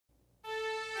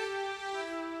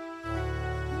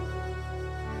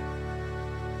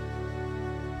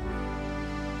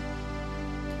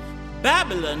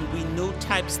Babylon, we know,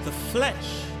 types the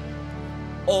flesh,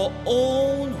 our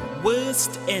own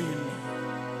worst enemy,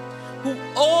 who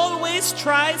always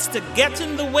tries to get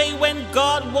in the way when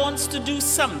God wants to do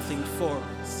something for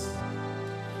us.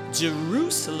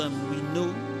 Jerusalem, we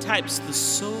know, types the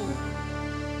soul.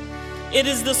 It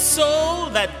is the soul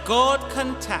that God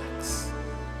contacts.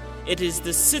 It is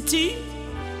the city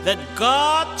that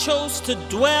God chose to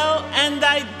dwell and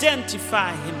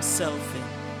identify himself in.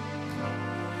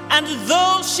 And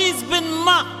though she's been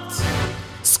mocked,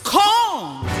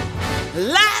 scorned,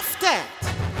 laughed at,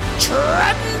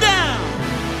 trodden down,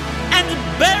 and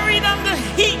buried under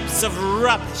heaps of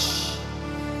rubbish,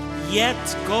 yet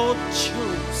God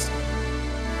chose her,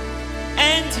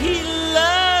 and he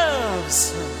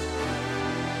loves her.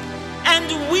 And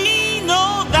we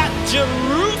know that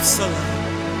Jerusalem,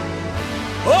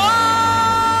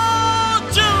 oh,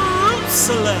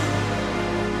 Jerusalem,